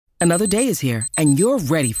Another day is here, and you're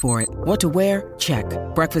ready for it. What to wear? Check.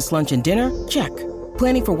 Breakfast, lunch, and dinner? Check.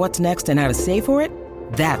 Planning for what's next and how to save for it?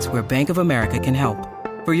 That's where Bank of America can help.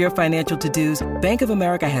 For your financial to-dos, Bank of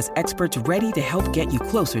America has experts ready to help get you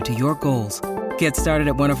closer to your goals. Get started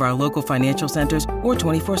at one of our local financial centers or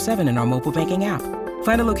 24/7 in our mobile banking app.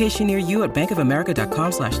 Find a location near you at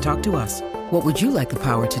bankofamerica.com/talktous. What would you like the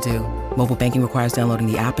power to do? Mobile banking requires downloading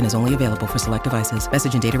the app and is only available for select devices.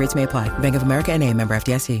 Message and data rates may apply. Bank of America N.A., member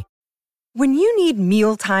FDIC. When you need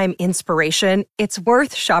mealtime inspiration, it's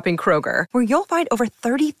worth shopping Kroger, where you'll find over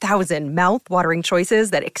 30,000 mouth-watering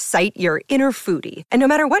choices that excite your inner foodie. And no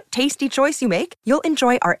matter what tasty choice you make, you'll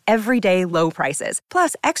enjoy our everyday low prices,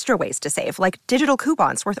 plus extra ways to save, like digital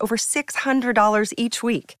coupons worth over $600 each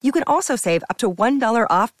week. You can also save up to $1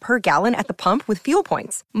 off per gallon at the pump with fuel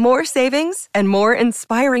points. More savings and more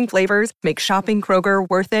inspiring flavors make shopping Kroger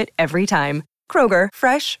worth it every time. Kroger,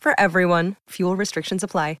 fresh for everyone. Fuel restrictions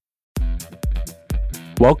apply.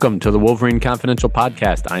 Welcome to the Wolverine Confidential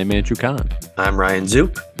Podcast. I am Andrew Kahn. I'm Ryan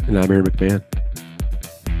Zook. And I'm Aaron McMahon.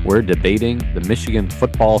 We're debating the Michigan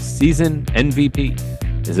football season MVP.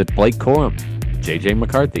 Is it Blake Corum, JJ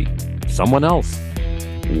McCarthy, someone else?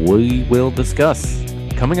 We will discuss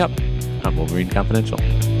coming up on Wolverine Confidential.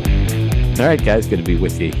 All right, guys, good to be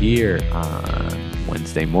with you here on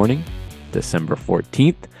Wednesday morning, December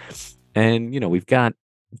 14th. And, we've got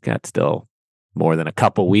still more than a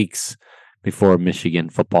couple weeks before Michigan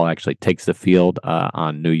football actually takes the field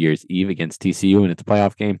on New Year's Eve against TCU in its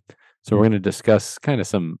playoff game. So we're going to discuss kind of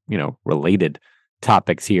some, related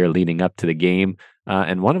topics here leading up to the game.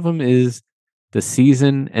 And one of them is the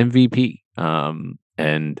season MVP.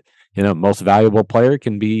 And most valuable player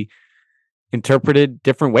can be interpreted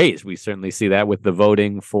different ways. We certainly see that with the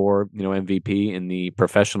voting for, MVP in the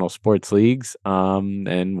professional sports leagues.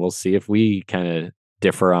 And we'll see if we kind of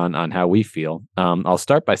differ on how we feel. I'll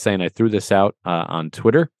start by saying I threw this out on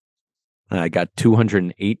Twitter. I got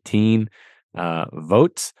 218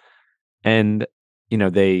 votes, and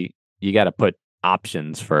you got to put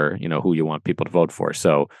options for who you want people to vote for.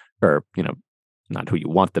 So, or not who you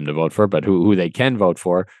want them to vote for, but who they can vote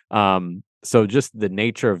for. So just the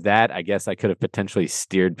nature of that, I guess I could have potentially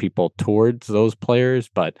steered people towards those players,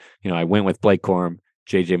 but I went with Blake Corum,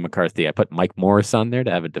 JJ McCarthy. I put Mike Morris on there to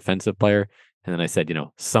have a defensive player. And then I said,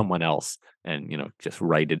 someone else, and, just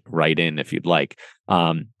write in if you'd like.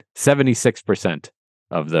 76%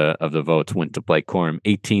 of the votes went to Blake Corum,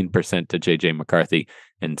 18% to JJ McCarthy,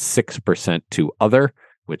 and 6% to other,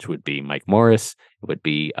 which would be Mike Morris. It would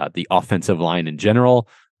be the offensive line in general.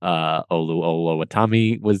 Olu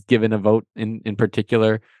Oluwatimi was given a vote in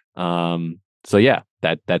particular. So yeah,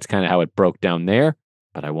 that's kind of how it broke down there.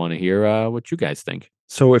 But I want to hear what you guys think.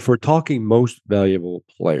 So if we're talking most valuable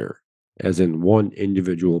player, as in one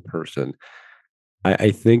individual person,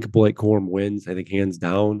 I think Blake Corum wins. I think hands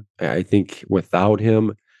down. I think without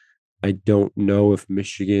him, I don't know if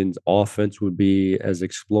Michigan's offense would be as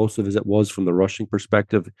explosive as it was from the rushing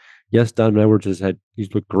perspective. Yes, Donovan Edwards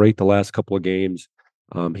he's looked great the last couple of games.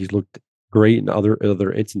 He's looked great in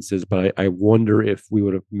other instances, but I wonder if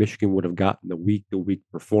Michigan would have gotten the week-to-week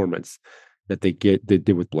performance that they did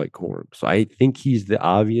with Blake Corum. So I think he's the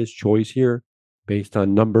obvious choice here, based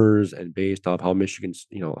on numbers and based off how Michigan's,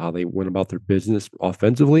 how they went about their business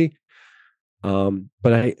offensively.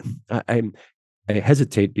 But I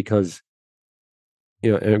hesitate because,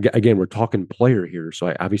 and again, we're talking player here. So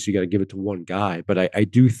I obviously got to give it to one guy, but I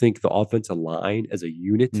do think the offensive line as a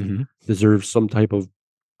unit deserves some type of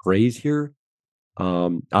praise here.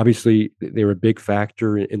 Obviously they were a big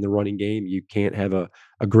factor in the running game. You can't have a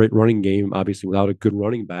great running game, obviously, without a good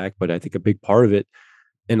running back, but I think a big part of it,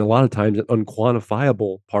 and a lot of times an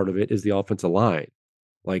unquantifiable part of it, is the offensive line.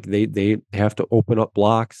 Like they have to open up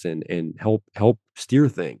blocks and help steer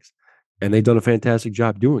things. And they've done a fantastic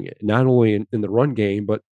job doing it, not only in the run game,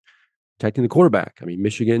 but protecting the quarterback. I mean,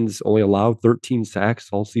 Michigan's only allowed 13 sacks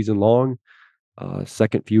all season long,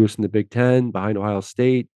 second fewest in the Big Ten, behind Ohio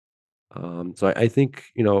State. So I think,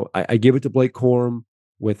 I give it to Blake Corum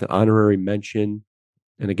with an honorary mention.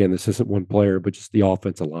 And again, this isn't one player, but just the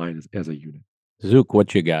offensive line as a unit. Zook,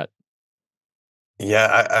 what you got?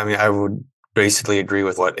 Yeah, I mean, I would basically agree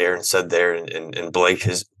with what Aaron said there. And Blake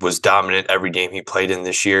was dominant every game he played in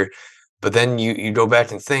this year. But then you go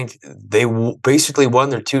back and think they basically won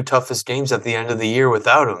their two toughest games at the end of the year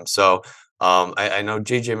without him. So I know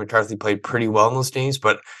JJ McCarthy played pretty well in those games,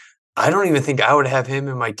 but I don't even think I would have him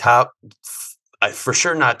in my top, for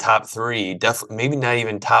sure not top three, definitely maybe not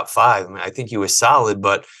even top five. I mean, I think he was solid,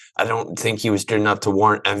 but I don't think he was good enough to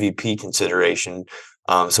warrant MVP consideration.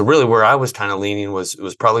 So really where I was kind of leaning was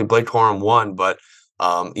probably Blake Corum one, but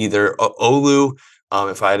either Olu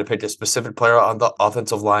If I had to pick a specific player on the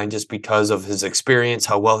offensive line, just because of his experience,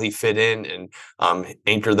 how well he fit in and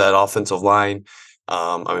anchored that offensive line.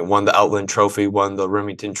 Won the Outland Trophy, won the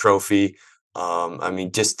Remington Trophy.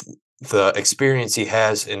 Just the experience he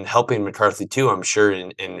has in helping McCarthy too, I'm sure,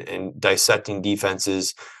 in dissecting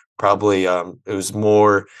defenses. Probably it was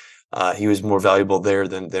more he was more valuable there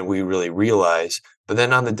than we really realize. But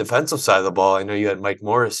then on the defensive side of the ball, I know you had Mike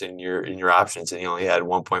Morris in your options, and he only had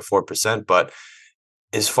 1.4%. But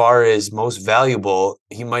as far as most valuable,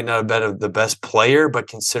 he might not have been the best player, but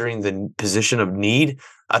considering the position of need,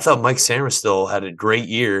 I thought Mike Sainristil had a great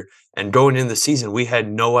year. And going into the season, we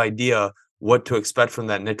had no idea what to expect from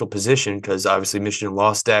that nickel position because obviously Michigan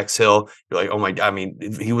lost Dax Hill. You're like, oh my God.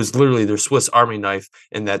 He was literally their Swiss Army knife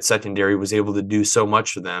in that secondary, was able to do so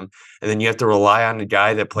much for them. And then you have to rely on a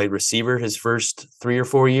guy that played receiver his first 3 or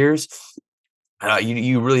 4 years.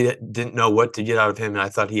 You really didn't know what to get out of him, and I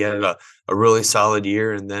thought he had a really solid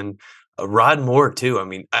year. And then Rod Moore too.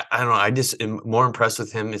 I don't know. I just am more impressed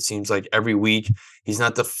with him. It seems like every week he's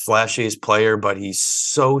not the flashiest player, but he's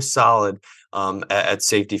so solid at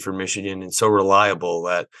safety for Michigan and so reliable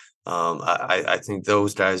that I think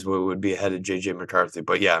those guys would be ahead of JJ McCarthy.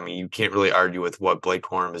 But yeah, you can't really argue with what Blake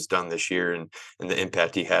Corum has done this year and the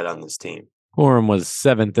impact he had on this team. Corum was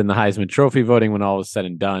 7th in the Heisman Trophy voting when all was said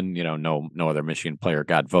and done. No other Michigan player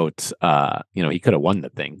got votes. He could have won the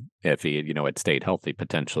thing if he had stayed healthy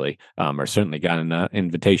potentially, or certainly got an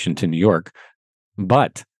invitation to New York.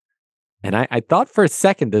 But, and I thought for a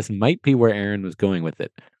second this might be where Aaron was going with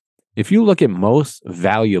it. If you look at most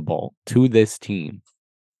valuable to this team,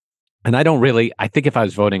 and I think if I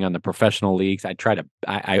was voting on the professional leagues, I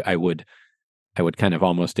would kind of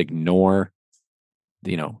almost ignore,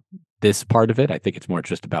 this part of it. I think it's more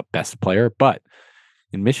just about best player. But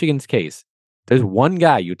in Michigan's case, there's one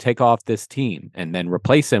guy you take off this team and then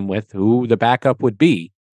replace him with who the backup would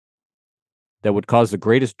be that would cause the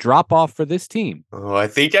greatest drop off for this team. Oh, I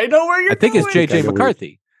think I know where you're going. I think it's JJ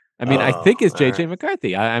McCarthy. I think it's JJ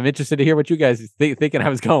McCarthy. I'm interested to hear what you guys thinking I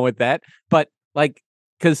was going with that. But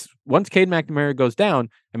because once Cade McNamara goes down,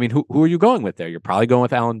 who are you going with there? You're probably going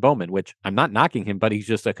with Alan Bowman, which I'm not knocking him, but he's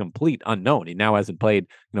just a complete unknown. He now hasn't played,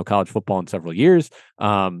 college football in several years,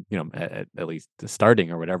 at least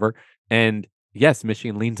starting or whatever. And yes,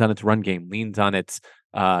 Michigan leans on its run game, leans on its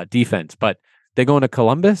defense, but they going to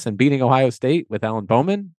Columbus and beating Ohio State with Alan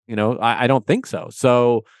Bowman? I don't think so.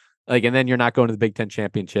 So, and then you're not going to the Big Ten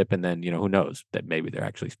championship, and then who knows that maybe they're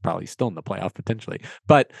actually probably still in the playoff potentially.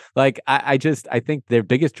 But I think their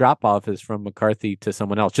biggest drop off is from McCarthy to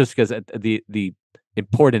someone else, just because the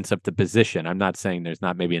importance of the position. I'm not saying there's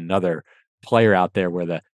not maybe another player out there where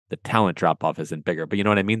the talent drop off isn't bigger, but you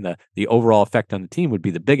know what I mean. The overall effect on the team would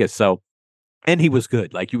be the biggest. So, and he was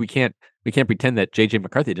good. We can't pretend that JJ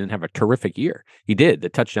McCarthy didn't have a terrific year. He did. The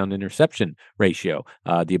touchdown interception ratio,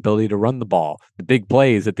 the ability to run the ball, the big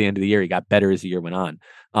plays at the end of the year. He got better as the year went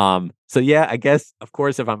on. So yeah, I guess of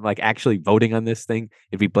course if I'm actually voting on this thing,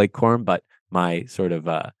 it'd be Blake Corum. But my sort of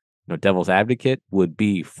devil's advocate would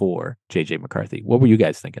be for JJ McCarthy. What were you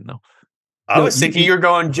guys thinking though? I was thinking you're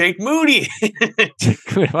going Jake Moody.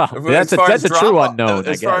 Well, that's a true unknown.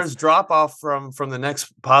 As far as drop off from the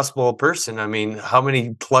next possible person, how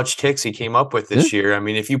many clutch kicks he came up with this year?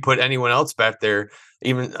 If you put anyone else back there,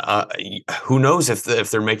 even who knows if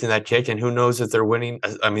they're making that kick, and who knows if they're winning?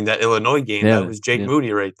 That Illinois game, that was Jake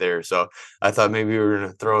Moody right there. So I thought maybe we were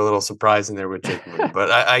going to throw a little surprise in there with Jake Moody,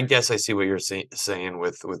 but I guess I see what you're saying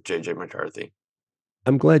with JJ McCarthy.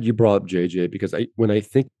 I'm glad you brought up JJ because when I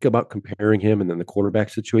think about comparing him and then the quarterback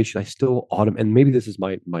situation, I still and maybe this is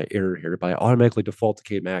my error here, but I automatically default to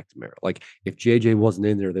Cade McNamara. If JJ wasn't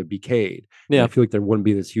in there, there'd be Cade. Yeah, I feel like there wouldn't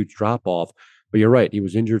be this huge drop off. But you're right, he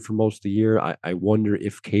was injured for most of the year. I wonder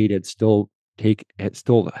if Cade had still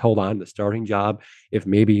held on to the starting job, if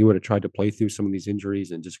maybe he would have tried to play through some of these injuries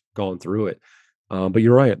and just gone through it. But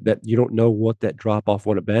you're right that you don't know what that drop off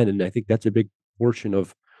would have been, and I think that's a big portion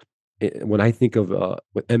of. When I think of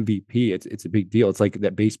with MVP, it's a big deal. It's like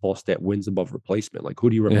that baseball stat, wins above replacement. Who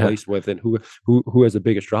do you replace with, and who has the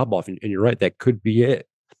biggest drop off? And you're right, that could be it.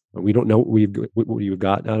 We don't know what we've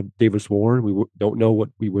got out of Davis Warren. We don't know what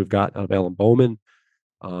we would have got out of Alan Bowman.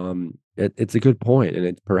 It's a good point,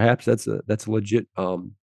 and perhaps that's a legit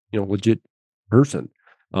legit person.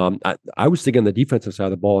 I was thinking on the defensive side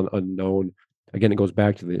of the ball, an unknown. Again, it goes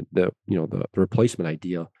back to the replacement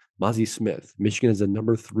idea. Mazi Smith. Michigan is the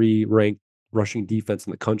number 3 ranked rushing defense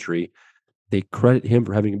in the country. They credit him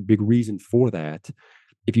for having a big reason for that.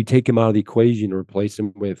 If you take him out of the equation and replace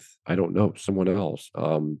him with, I don't know, someone else,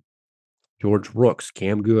 George Rooks,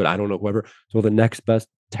 Cam Good, I don't know, whoever. So the next best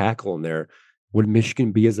tackle in there, Would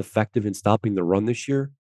Michigan be as effective in stopping the run this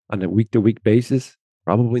year on a week-to-week basis?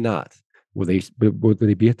 Probably not. Would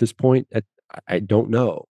they be at this point? I don't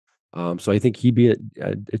know. So I think he'd be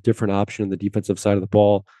a different option on the defensive side of the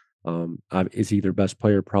ball. Is he their best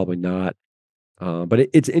player? Probably not. But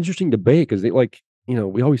it's an interesting debate because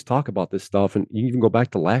we always talk about this stuff, and you even go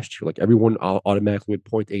back to last year. Like everyone automatically would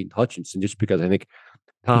point to Aiden Hutchinson just because I think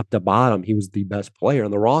top to bottom he was the best player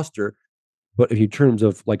on the roster. But if in terms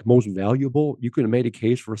of like most valuable, you could have made a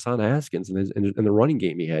case for Hassan Haskins in the running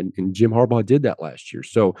game he had, and Jim Harbaugh did that last year.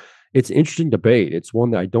 So it's an interesting debate. It's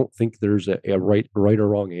one that I don't think there's a right or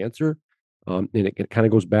wrong answer. And it kind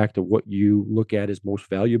of goes back to what you look at as most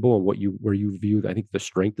valuable and where you view, I think, the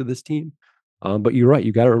strength of this team. But you're right.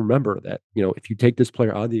 You got to remember that, if you take this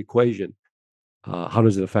player out of the equation, how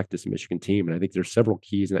does it affect this Michigan team? And I think there's several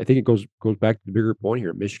keys. And I think it goes back to the bigger point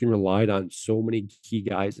here. Michigan relied on so many key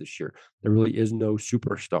guys this year. There really is no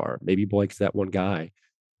superstar. Maybe Blake's that one guy.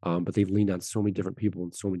 But they've leaned on so many different people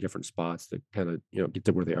in so many different spots to kind of, get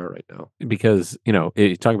to where they are right now. Because,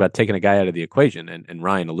 you talk about taking a guy out of the equation, and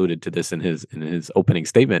Ryan alluded to this in his opening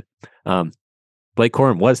statement. Blake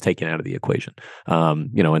Corum was taken out of the equation.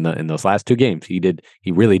 In those last two games, he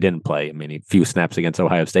really didn't play. I mean, a few snaps against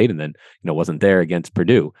Ohio State, and then, wasn't there against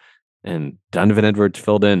Purdue. And Donovan Edwards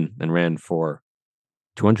filled in and ran for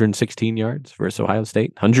 216 yards versus Ohio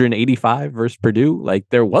State, 185 versus Purdue. Like,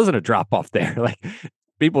 there wasn't a drop off there. Like,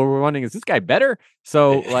 people were wondering, is this guy better?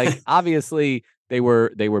 So, like, obviously they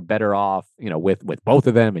were better off, with both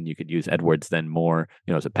of them, and you could use Edwards then more,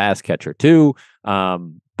 as a pass catcher too.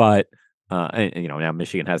 But now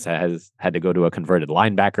Michigan has had to go to a converted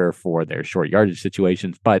linebacker for their short yardage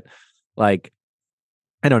situations. But, like,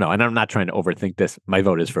 I don't know, and I'm not trying to overthink this. My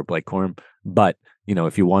vote is for Blake Corum, but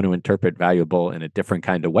if you want to interpret valuable in a different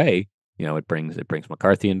kind of way, it brings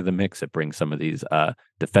McCarthy into the mix. It brings some of these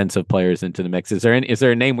defensive players into the mix. Is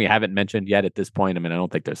there a name we haven't mentioned yet at this point? I mean, I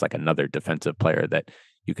don't think there's like another defensive player that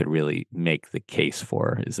you could really make the case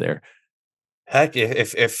for. Is there? Heck,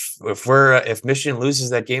 if Michigan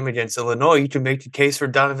loses that game against Illinois, you can make the case for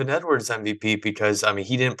Donovan Edwards MVP because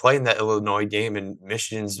he didn't play in that Illinois game, and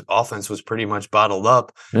Michigan's offense was pretty much bottled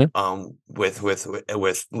up. Yeah. With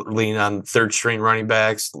leaning on third string running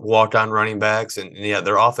backs, walk on running backs, and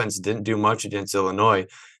their offense didn't do much against Illinois.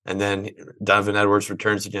 And then Donovan Edwards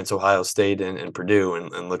returns against Ohio State and Purdue,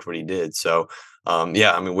 and look what he did. So,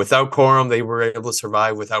 without Corum, they were able to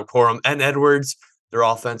survive. Without Corum and Edwards, their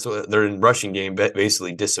offense, their rushing game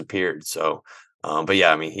basically disappeared. So,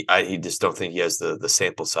 he just don't think he has the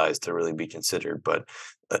sample size to really be considered. But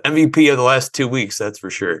MVP of the last 2 weeks, that's for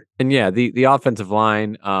sure. And yeah, the offensive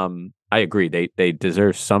line, I agree. They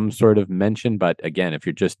deserve some sort of mention. But again, if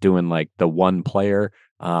you're just doing like the one player,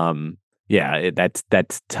 that's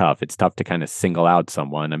tough. It's tough to kind of single out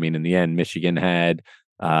someone. I mean, in the end, Michigan had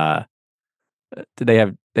they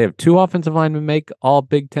have two offensive linemen make all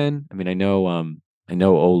Big Ten. I mean, I know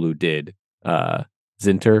Olu did.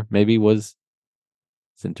 Zinter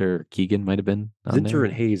Keegan might have been on Zinter there.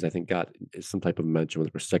 and Hayes, I think, got some type of mention, whether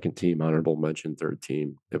it was second team, honorable mention, third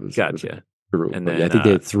team. It was Gotcha. Group. And then, then, I think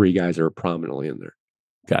they had three guys that were prominently in there.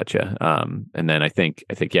 Gotcha. And then I think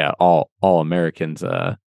all Americans.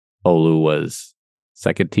 Olu was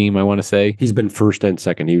second team, I want to say. He's been first and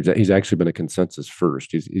second. He's actually been a consensus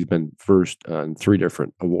first. He's been first in three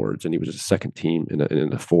different awards, and he was a second team in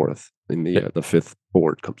the fourth. In the fifth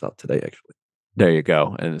award comes out today, actually. There you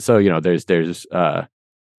go. And so there's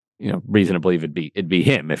reason to believe it'd be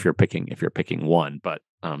him if you're picking one, but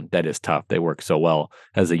that is tough. They work so well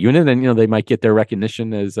as a unit, and they might get their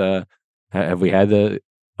recognition as have we had the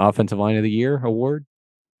Offensive Line of the Year award?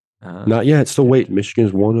 Not yet. Still waiting. Michigan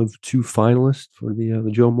is one of two finalists for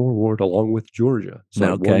the Joe Moore Award, along with Georgia. So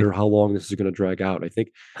I wonder how long this is going to drag out. I think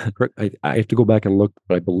I have to go back and look,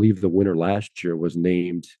 but I believe the winner last year was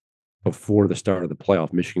named before the start of the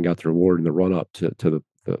playoff. Michigan got their award in the run up to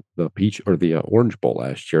the Peach or the Orange Bowl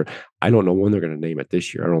last year. I don't know when they're going to name it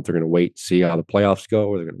this year. I don't know if they're going to wait and see how the playoffs go,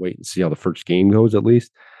 or they're going to wait and see how the first game goes at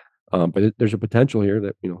least. But there's a potential here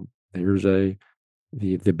that there's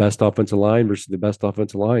the best offensive line versus the best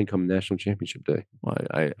offensive line come national championship day. Well,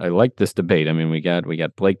 I like this debate. I mean, we got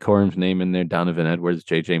Blake Corum's name in there, Donovan Edwards,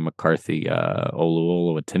 J.J. McCarthy, Olu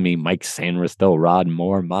Oluwatimi, Mike Sanristow, Rod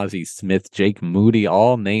Moore, Mozzie Smith, Jake Moody,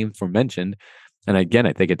 all names were mentioned. And again,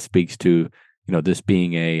 I think it speaks to this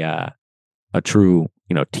being a true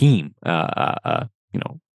team.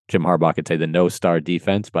 Jim Harbaugh could say the no-star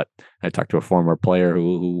defense, but I talked to a former player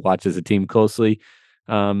who watches the team closely.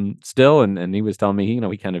 still, and he was telling me,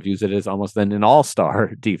 he kind of views it as almost an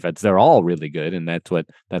all-star defense. They're all really good, and that's what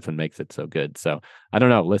makes it so good. So I don't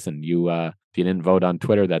know. Listen, you if you didn't vote on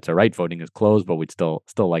Twitter, that's all right. Voting is closed, but we'd still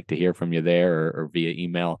like to hear from you there or via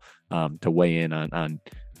email to weigh in on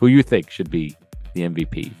who you think should be the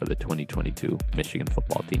MVP for the 2022 Michigan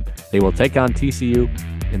football team. They will take on TCU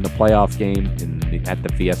in the playoff game at the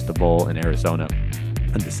Fiesta Bowl in Arizona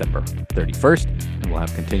on December 31st, and we'll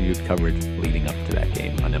have continued coverage leading up to that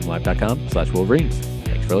game on mlive.com/Wolverines.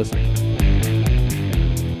 Thanks for listening.